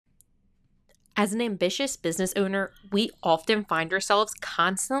As an ambitious business owner, we often find ourselves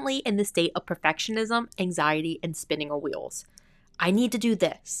constantly in the state of perfectionism, anxiety, and spinning our wheels. I need to do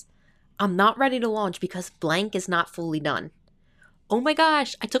this. I'm not ready to launch because blank is not fully done. Oh my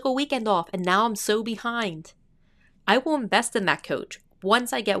gosh, I took a weekend off and now I'm so behind. I will invest in that coach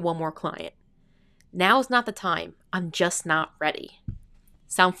once I get one more client. Now's not the time. I'm just not ready.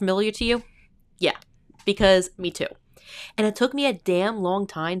 Sound familiar to you? Yeah, because me too. And it took me a damn long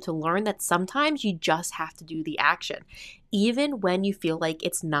time to learn that sometimes you just have to do the action, even when you feel like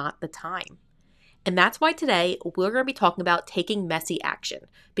it's not the time. And that's why today we're going to be talking about taking messy action.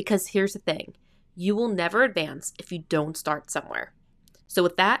 Because here's the thing, you will never advance if you don't start somewhere. So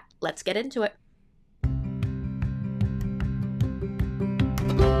with that, let's get into it.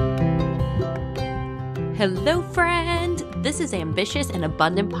 Hello, friend. This is Ambitious and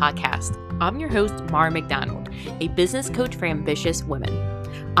Abundant Podcast. I'm your host, Mara McDonald, a business coach for ambitious women.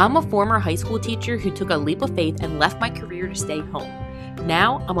 I'm a former high school teacher who took a leap of faith and left my career to stay home.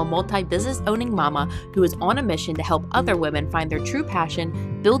 Now, I'm a multi-business owning mama who is on a mission to help other women find their true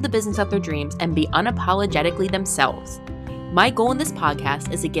passion, build the business of their dreams, and be unapologetically themselves. My goal in this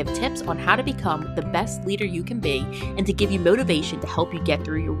podcast is to give tips on how to become the best leader you can be and to give you motivation to help you get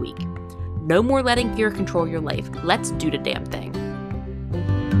through your week. No more letting fear control your life. Let's do the damn thing.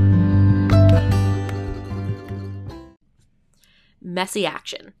 Messy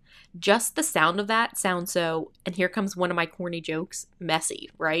action. Just the sound of that sounds so, and here comes one of my corny jokes, messy,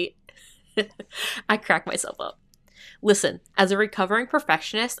 right? I crack myself up. Listen, as a recovering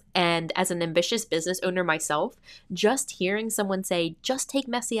perfectionist and as an ambitious business owner myself, just hearing someone say, just take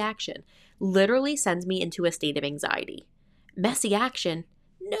messy action, literally sends me into a state of anxiety. Messy action?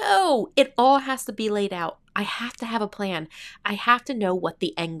 No, it all has to be laid out. I have to have a plan. I have to know what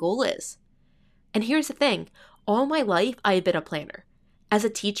the end goal is. And here's the thing, all my life I have been a planner. As a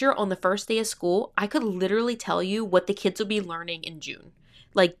teacher on the first day of school, I could literally tell you what the kids will be learning in June,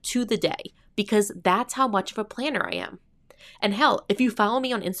 like to the day, because that's how much of a planner I am. And hell, if you follow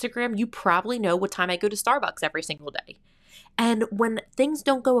me on Instagram, you probably know what time I go to Starbucks every single day. And when things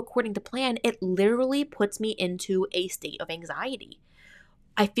don't go according to plan, it literally puts me into a state of anxiety.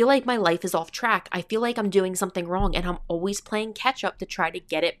 I feel like my life is off track. I feel like I'm doing something wrong and I'm always playing catch up to try to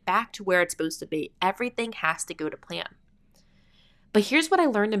get it back to where it's supposed to be. Everything has to go to plan. But here's what I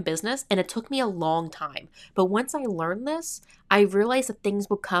learned in business, and it took me a long time. But once I learned this, I realized that things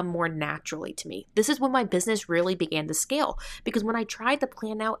would come more naturally to me. This is when my business really began to scale, because when I tried to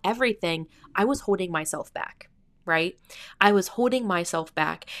plan out everything, I was holding myself back, right? I was holding myself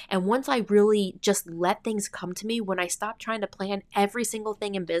back. And once I really just let things come to me, when I stopped trying to plan every single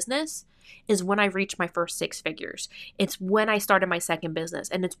thing in business, is when I reached my first 6 figures. It's when I started my second business,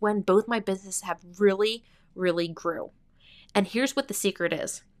 and it's when both my businesses have really, really grew. And here's what the secret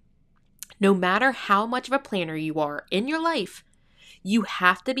is. No matter how much of a planner you are in your life, you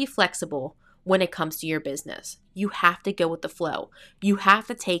have to be flexible when it comes to your business. You have to go with the flow. You have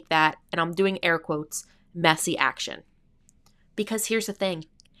to take that, and I'm doing air quotes, messy action. Because here's the thing.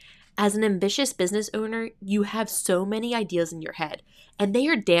 As an ambitious business owner, you have so many ideas in your head, and they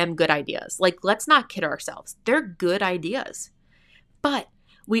are damn good ideas. Like, let's not kid ourselves. They're good ideas. But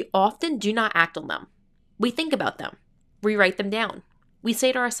we often do not act on them. We think about them. We write them down. We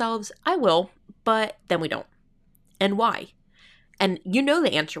say to ourselves, I will, but then we don't. And why? And you know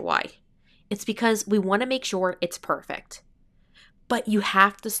the answer why. It's because we want to make sure it's perfect. But you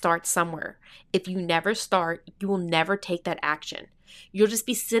have to start somewhere. If you never start, you will never take that action. You'll just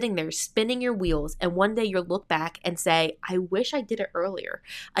be sitting there spinning your wheels, and one day you'll look back and say, I wish I did it earlier.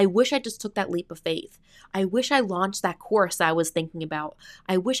 I wish I just took that leap of faith. I wish I launched that course I was thinking about.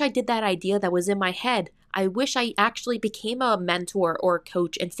 I wish I did that idea that was in my head. I wish I actually became a mentor or a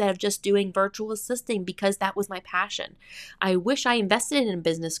coach instead of just doing virtual assisting because that was my passion. I wish I invested in a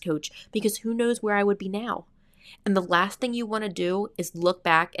business coach because who knows where I would be now. And the last thing you want to do is look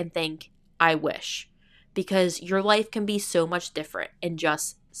back and think, I wish. Because your life can be so much different in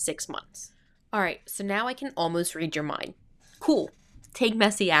just 6 months. All right, so now I can almost read your mind. Cool, take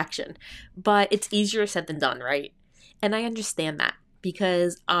messy action. But it's easier said than done, right? And I understand that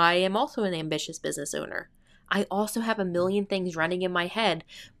because I am also an ambitious business owner. I also have a million things running in my head,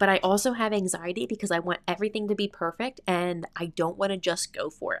 but I also have anxiety because I want everything to be perfect and I don't want to just go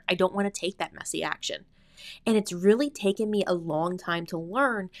for it. I don't want to take that messy action. And it's really taken me a long time to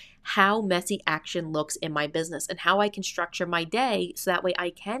learn how messy action looks in my business and how I can structure my day so that way I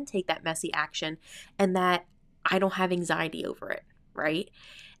can take that messy action and that I don't have anxiety over it, right?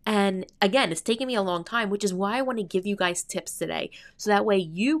 And again, it's taken me a long time, which is why I want to give you guys tips today so that way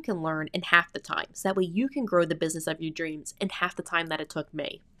you can learn in half the time, so that way you can grow the business of your dreams in half the time that it took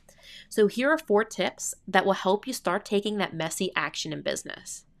me. So here are 4 tips that will help you start taking that messy action in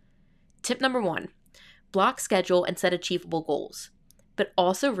business. Tip number 1, block schedule and set achievable goals, but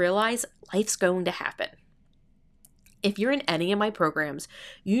also realize life's going to happen. If you're in any of my programs,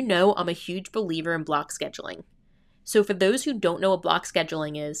 you know I'm a huge believer in block scheduling. So for those who don't know what block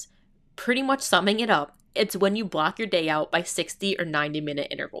scheduling is, pretty much summing it up, it's when you block your day out by 60 or 90-minute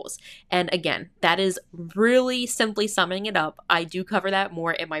intervals. And again, that is really simply summing it up. I do cover that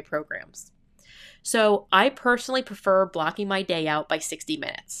more in my programs. So I personally prefer blocking my day out by 60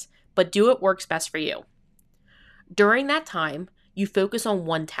 minutes, but do what works best for you. During that time, you focus on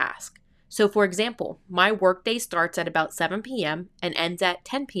one task. So for example, my workday starts at about 7 p.m. and ends at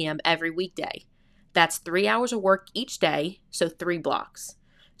 10 p.m. every weekday. That's 3 hours of work each day, so 3 blocks.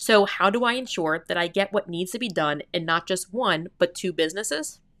 So how do I ensure that I get what needs to be done in not just one, but 2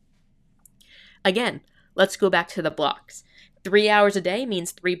 businesses? Again, let's go back to the blocks. 3 hours a day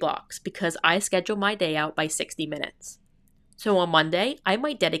means 3 blocks because I schedule my day out by 60 minutes. So on Monday, I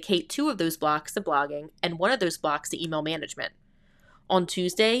might dedicate 2 of those blocks to blogging and 1 of those blocks to email management. On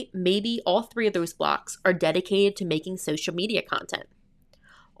Tuesday, maybe all 3 of those blocks are dedicated to making social media content.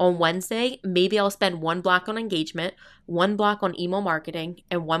 On Wednesday, maybe I'll spend 1 block on engagement, 1 block on email marketing,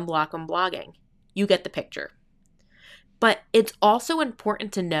 and 1 block on blogging. You get the picture. But it's also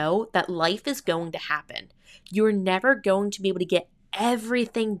important to know that life is going to happen. You're never going to be able to get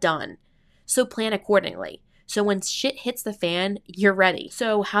everything done. So plan accordingly. So when shit hits the fan, you're ready.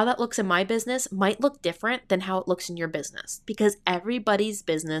 So how that looks in my business might look different than how it looks in your business because everybody's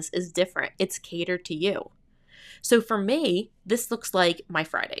business is different. It's catered to you. So for me, this looks like my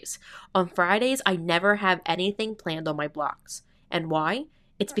Fridays. On Fridays, I never have anything planned on my blocks. And why?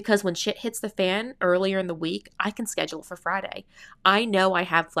 It's because when shit hits the fan earlier in the week, I can schedule for Friday. I know I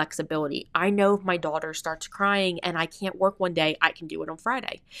have flexibility. I know if my daughter starts crying and I can't work one day, I can do it on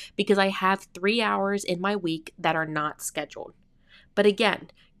Friday because I have 3 hours in my week that are not scheduled. But again,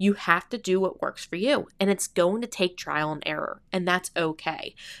 you have to do what works for you, and it's going to take trial and error, and that's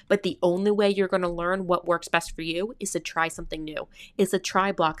okay. But the only way you're going to learn what works best for you is to try something new, is to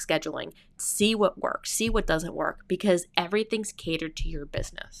try block scheduling, see what works, see what doesn't work, because everything's catered to your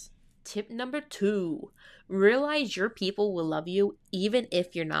business. Tip number 2, realize your people will love you even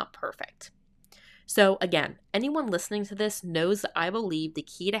if you're not perfect. So again, anyone listening to this knows that I believe the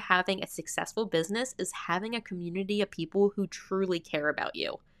key to having a successful business is having a community of people who truly care about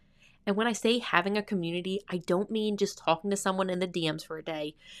you. And when I say having a community, I don't mean just talking to someone in the DMs for a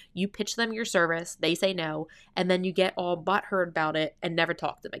day. You pitch them your service, they say no, and then you get all butthurt about it and never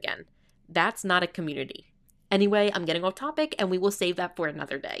talk to them again. That's not a community. Anyway, I'm getting off topic and we will save that for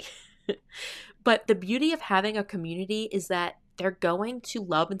another day. But the beauty of having a community is that they're going to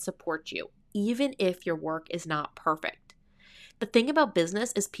love and support you, even if your work is not perfect. The thing about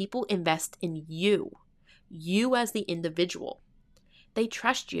business is people invest in you as the individual. They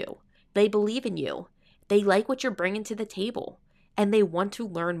trust you. They believe in you. They like what you're bringing to the table, and they want to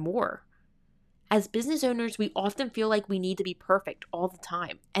learn more. As business owners, we often feel like we need to be perfect all the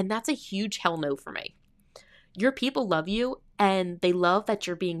time, and that's a huge hell no for me. Your people love you, and they love that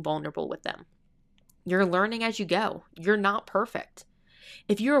you're being vulnerable with them. You're learning as you go. You're not perfect.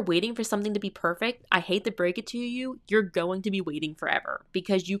 If you're waiting for something to be perfect, I hate to break it to you, you're going to be waiting forever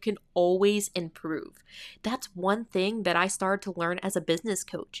because you can always improve. That's one thing that I started to learn as a business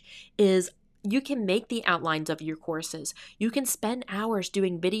coach is you can make the outlines of your courses. You can spend hours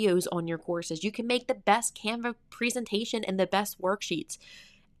doing videos on your courses. You can make the best Canva presentation and the best worksheets,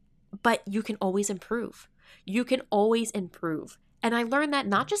 but you can always improve. You can always improve. And I learned that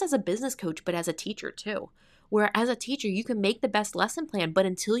not just as a business coach, but as a teacher too. Where as a teacher, you can make the best lesson plan, but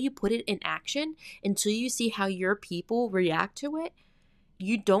until you put it in action, until you see how your people react to it,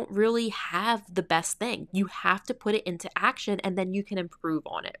 you don't really have the best thing. You have to put it into action and then you can improve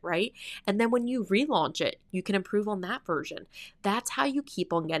on it, right? And then when you relaunch it, you can improve on that version. That's how you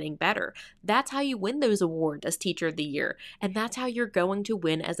keep on getting better. That's how you win those awards as Teacher of the Year. And that's how you're going to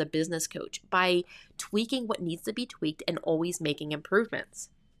win as a business coach, by tweaking what needs to be tweaked and always making improvements.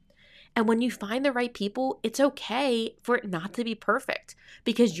 And when you find the right people, it's okay for it not to be perfect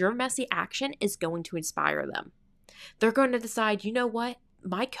because your messy action is going to inspire them. They're going to decide, you know what?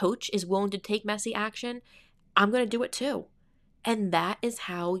 My coach is willing to take messy action. I'm going to do it too. And that is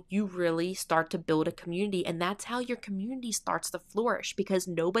how you really start to build a community. And that's how your community starts to flourish because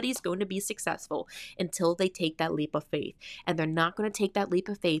nobody's going to be successful until they take that leap of faith. And they're not going to take that leap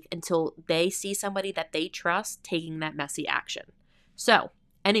of faith until they see somebody that they trust taking that messy action. So,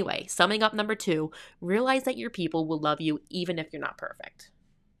 anyway, summing up number 2, realize that your people will love you even if you're not perfect.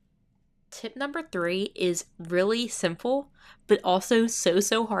 Tip number 3 is really simple, but also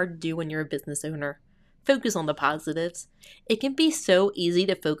so hard to do when you're a business owner. Focus on the positives. It can be so easy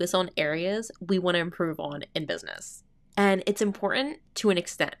to focus on areas we want to improve on in business. And it's important to an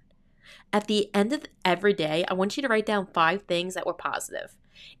extent. At the end of every day, I want you to write down 5 things that were positive.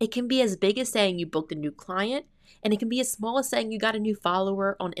 It can be as big as saying you booked a new client, and it can be as small as saying you got a new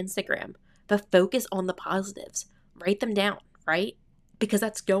follower on Instagram. But focus on the positives. Write them down, right? Because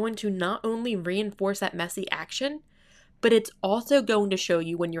that's going to not only reinforce that messy action, but it's also going to show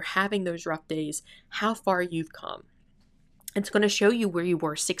you when you're having those rough days how far you've come. It's going to show you where you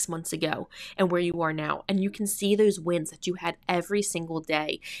were 6 months ago and where you are now. And you can see those wins that you had every single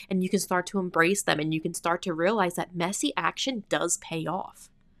day. And you can start to embrace them. And you can start to realize that messy action does pay off.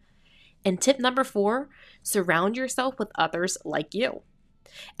 And tip number 4, surround yourself with others like you.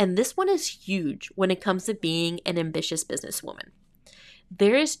 And this one is huge when it comes to being an ambitious businesswoman.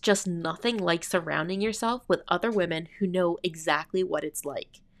 There is just nothing like surrounding yourself with other women who know exactly what it's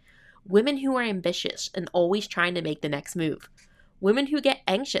like. Women who are ambitious and always trying to make the next move. Women who get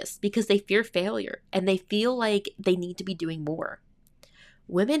anxious because they fear failure and they feel like they need to be doing more.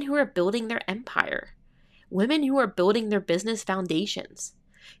 Women who are building their empire. Women who are building their business foundations.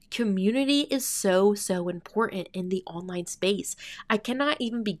 Community is so important in the online space. I cannot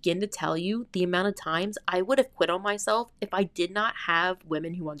even begin to tell you the amount of times I would have quit on myself if I did not have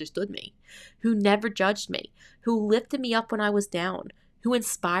women who understood me, who never judged me, who lifted me up when I was down, who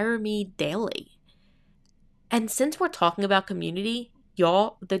inspire me daily. And since we're talking about community,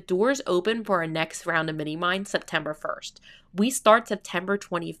 y'all, the doors open for our next round of Mini Mind September 1st. We start September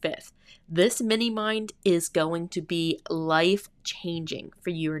 25th. This Mini Mind is going to be life-changing for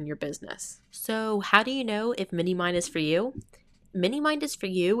you and your business. So how do you know if Mini Mind is for you? Mini Mind is for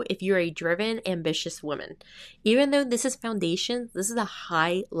you if you're a driven, ambitious woman. Even though this is foundation, this is a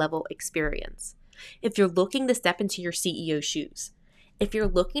high-level experience. If you're looking to step into your CEO shoes. If you're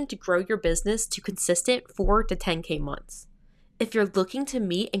looking to grow your business to consistent 4 to 10K months. If you're looking to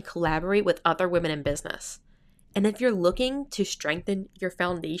meet and collaborate with other women in business. And if you're looking to strengthen your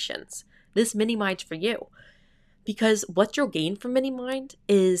foundations, this Mini Mind's for you. Because what you'll gain from Mini Mind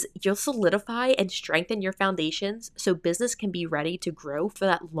is you'll solidify and strengthen your foundations so business can be ready to grow for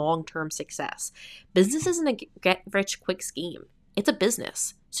that long-term success. Business isn't a get-rich-quick scheme. It's a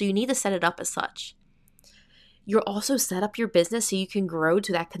business, so you need to set it up as such. You'll also set up your business so you can grow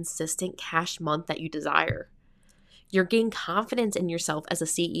to that consistent cash month that you desire. You'll gain confidence in yourself as a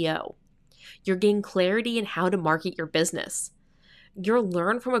CEO. You'll gain clarity in how to market your business. You'll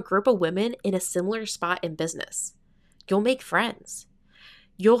learn from a group of women in a similar spot in business. You'll make friends.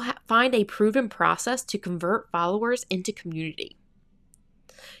 You'll find a proven process to convert followers into community.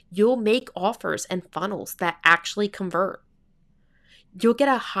 You'll make offers and funnels that actually convert. You'll get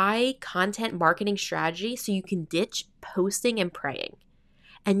a high content marketing strategy so you can ditch posting and praying.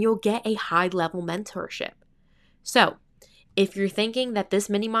 And you'll get a high level mentorship. So, if you're thinking that this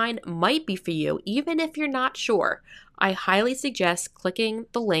Mini Mind might be for you, even if you're not sure, I highly suggest clicking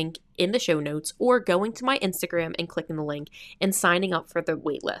the link in the show notes or going to my Instagram and clicking the link and signing up for the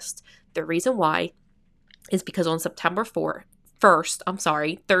waitlist. The reason why is because on Thursday,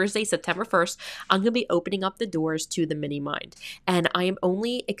 September 1st, I'm going to be opening up the doors to the Mini Mind. And I am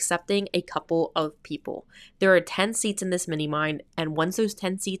only accepting a couple of people. There are 10 seats in this Mini Mind, and once those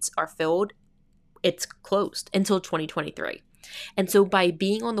 10 seats are filled, it's closed until 2023. And so by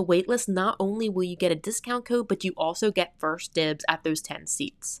being on the wait list, not only will you get a discount code, but you also get first dibs at those 10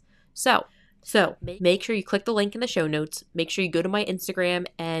 seats. So make sure you click the link in the show notes. Make sure you go to my Instagram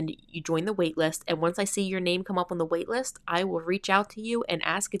and you join the wait list. And once I see your name come up on the wait list, I will reach out to you and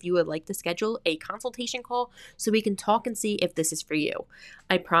ask if you would like to schedule a consultation call so we can talk and see if this is for you.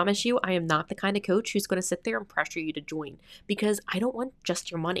 I promise you, I am not the kind of coach who's going to sit there and pressure you to join because I don't want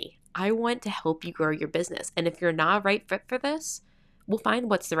just your money. I want to help you grow your business. And if you're not a right fit for this, we'll find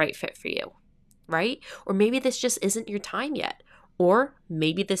what's the right fit for you, right? Or maybe this just isn't your time yet. Or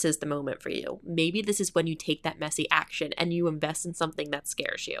maybe this is the moment for you. Maybe this is when you take that messy action and you invest in something that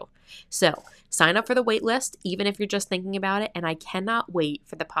scares you. So sign up for the wait list, even if you're just thinking about it. And I cannot wait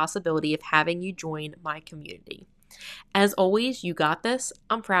for the possibility of having you join my community. As always, you got this.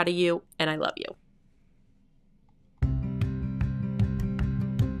 I'm proud of you and I love you.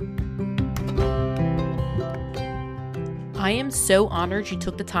 I am so honored you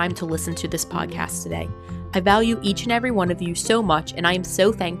took the time to listen to this podcast today. I value each and every one of you so much, and I am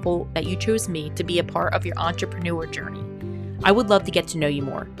so thankful that you chose me to be a part of your entrepreneur journey. I would love to get to know you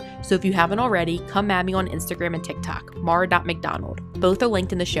more. So if you haven't already, come at me on Instagram and TikTok, mara.mcdonald. Both are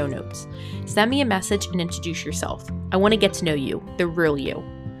linked in the show notes. Send me a message and introduce yourself. I want to get to know you, the real you.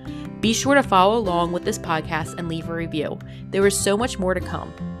 Be sure to follow along with this podcast and leave a review. There is so much more to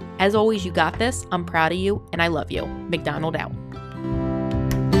come. As always, you got this. I'm proud of you and I love you. McDonald out.